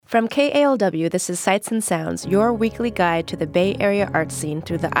From KALW, this is Sights and Sounds, your weekly guide to the Bay Area art scene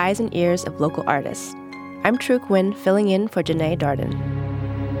through the eyes and ears of local artists. I'm Truc, filling in for Janae Darden.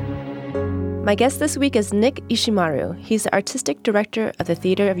 My guest this week is Nick Ishimaru. He's the artistic director of the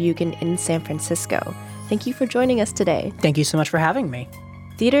Theater of Yugen in San Francisco. Thank you for joining us today. Thank you so much for having me.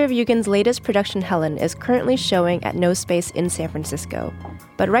 Theater of Yugen's latest production, Helen, is currently showing at NOHspace in San Francisco.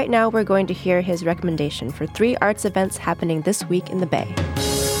 But right now, we're going to hear his recommendation for 3 arts events happening this week in the Bay.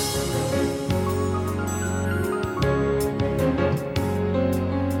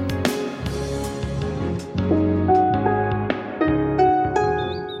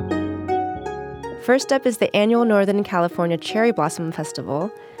 First up is the annual Northern California Cherry Blossom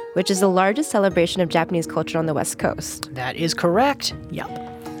Festival, which is the largest celebration of Japanese culture on the West Coast. That is correct. Yep.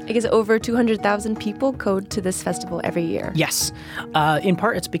 I guess over 200,000 people go to this festival every year. Yes. In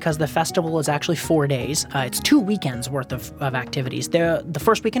part, it's because the festival is actually 4 days. It's 2 weekends worth of activities. The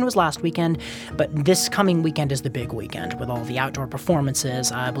first weekend was last weekend, but this coming weekend is the big weekend with all the outdoor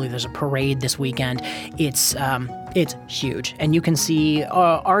performances. I believe there's a parade this weekend. It's huge, and you can see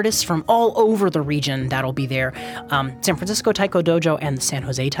artists from all over the region that'll be there. San Francisco Taiko Dojo and the San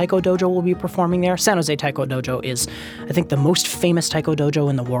Jose Taiko Dojo will be performing there. San Jose Taiko Dojo is, I think, the most famous taiko dojo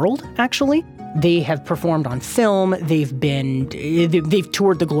in the world, actually. They have performed on film. They've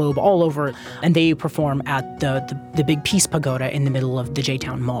toured the globe all over, and they perform at the big Peace Pagoda in the middle of the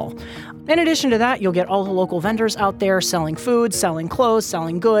J-Town Mall. In addition to that, you'll get all the local vendors out there selling food, selling clothes,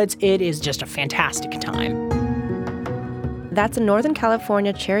 selling goods. It is just a fantastic time. That's a Northern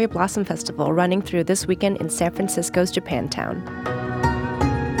California Cherry Blossom Festival running through this weekend in San Francisco's Japantown.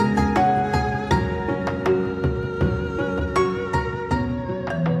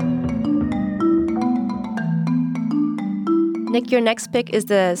 Nick, your next pick is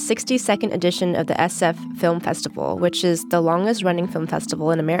the 62nd edition of the SF Film Festival, which is the longest-running film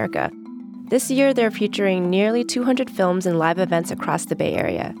festival in America. This year, they're featuring nearly 200 films and live events across the Bay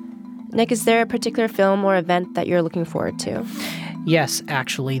Area. Nick, is there a particular film or event that you're looking forward to? Yes,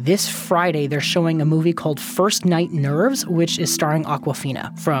 actually. This Friday, they're showing a movie called First Night Nerves, which is starring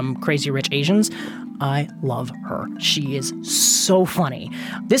Awkwafina from Crazy Rich Asians. I love her. She is so funny.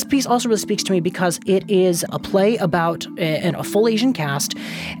 This piece also really speaks to me because it is a play about a full Asian cast,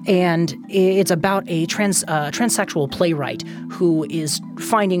 and it's about a transsexual playwright who is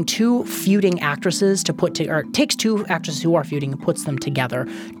finding 2 feuding actresses takes 2 actresses who are feuding and puts them together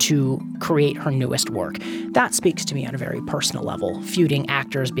to create her newest work. That speaks to me on a very personal level. Feuding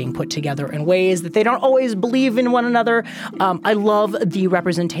actors being put together in ways that they don't always believe in one another. I love the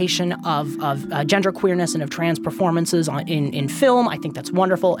representation of gender queerness and of trans performances in film. I think that's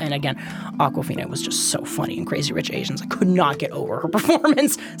wonderful. And again, Awkwafina was just so funny in Crazy Rich Asians. I could not get over her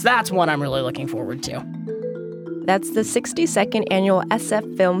performance. So that's one I'm really looking forward to. That's the 62nd annual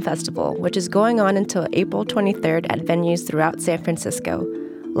SF Film Festival, which is going on until April 23rd at venues throughout San Francisco.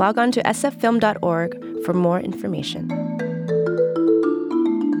 Log on to sffilm.org for more information.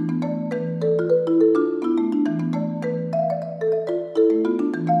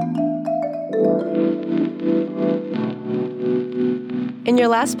 And your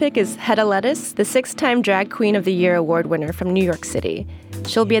last pick is Hedda Lettuce, the 6-time Drag Queen of the Year award winner from New York City.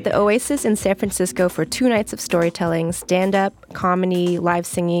 She'll be at the Oasis in San Francisco for 2 nights of storytelling, stand-up, comedy, live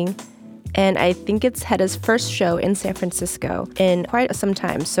singing. And I think it's Hedda's first show in San Francisco in quite some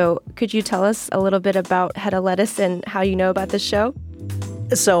time. So could you tell us a little bit about Hedda Lettuce and how you know about this show?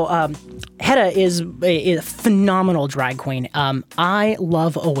 So, Hedda is a phenomenal drag queen. I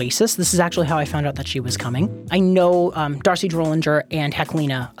love Oasis. This is actually how I found out that she was coming. I know Darcy Drollinger and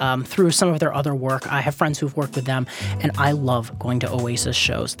Heklina through some of their other work. I have friends who've worked with them, and I love going to Oasis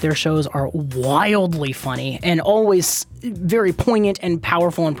shows. Their shows are wildly funny and always very poignant and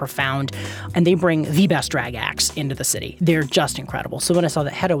powerful and profound, and they bring the best drag acts into the city. They're just incredible. So when I saw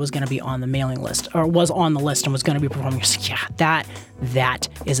that Hedda was going to be on the mailing list, or was on the list and was going to be performing, I was like, yeah, that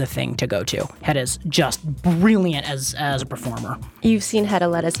is a thing to go to. Hedda's just brilliant as a performer. You've seen Hedda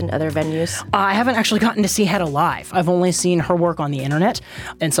Lettuce in other venues? I haven't actually gotten to see Hedda live. I've only seen her work on the internet,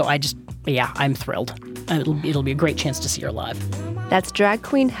 and so I'm thrilled. It'll be a great chance to see her live. That's drag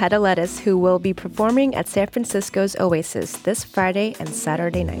queen Hedda Lettuce, who will be performing at San Francisco's Oasis this Friday and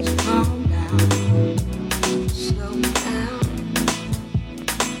Saturday night.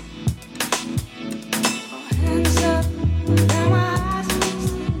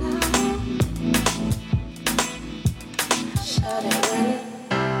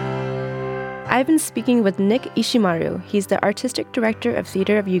 I've been speaking with Nick Ishimaru. He's the artistic director of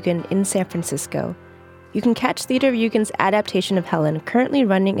Theater of Yugen in San Francisco. You can catch Theater of Yugen's adaptation of Helen, currently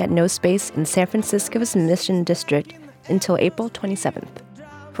running at NOHspace in San Francisco's Mission District until April 27th.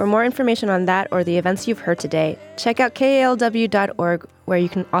 For more information on that or the events you've heard today, check out KALW.org, where you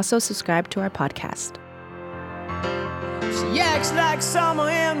can also subscribe to our podcast. She acts like summer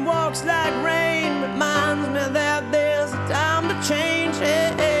and walks like rain, reminds me that there's a time to change.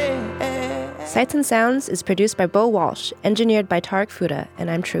 Sights and Sounds is produced by Bo Walsh, engineered by Tarek Fuda,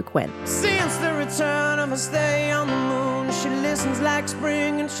 and I'm Truc Nguyen. Since the return of her stay on the moon, she listens like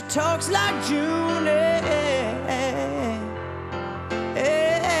spring and she talks like June.